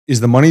is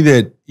the money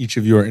that each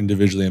of you are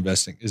individually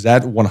investing, is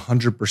that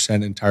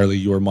 100% entirely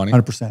your money?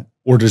 100%.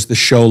 Or does the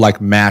show like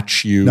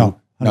match you? No.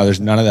 100%. No,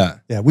 there's none of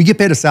that. Yeah, we get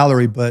paid a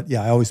salary, but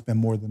yeah, I always spend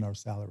more than our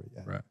salary.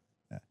 Yeah. Right.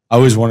 Yeah. I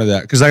always wanted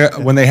that because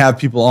when they have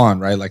people on,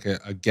 right, like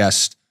a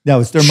guest, yeah,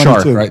 it's their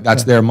money too, right?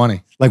 That's their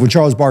money. Like when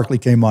Charles Barkley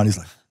came on, he's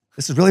like,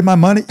 "This is really my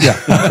money." Yeah,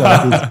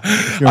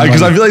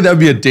 because I feel like that would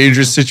be a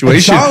dangerous situation.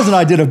 And Charles and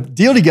I did a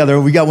deal together.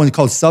 We got one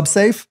called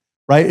SubSafe,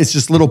 right? It's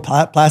just a little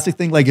plastic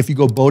thing. Like if you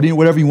go boating or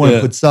whatever, you want to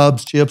put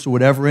subs, chips, or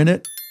whatever in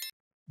it,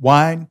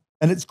 wine,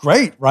 and it's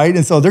great, right?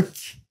 And so they're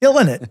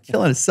killing it,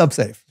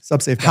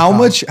 SubSafe.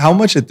 How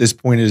much at this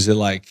point is it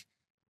like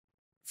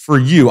for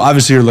you?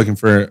 Obviously, you're looking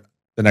for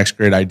the next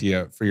great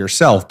idea for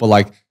yourself, but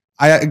like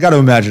I got to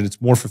imagine it's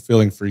more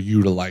fulfilling for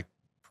you to like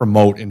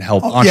promote and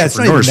help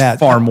entrepreneurs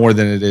far more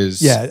than it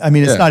is. Yeah, I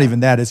mean, it's not even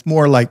that. It's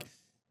more like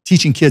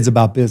teaching kids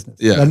about business.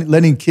 Yeah,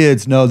 letting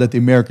kids know that the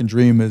American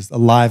dream is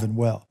alive and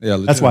well. Yeah,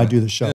 that's why I do the show.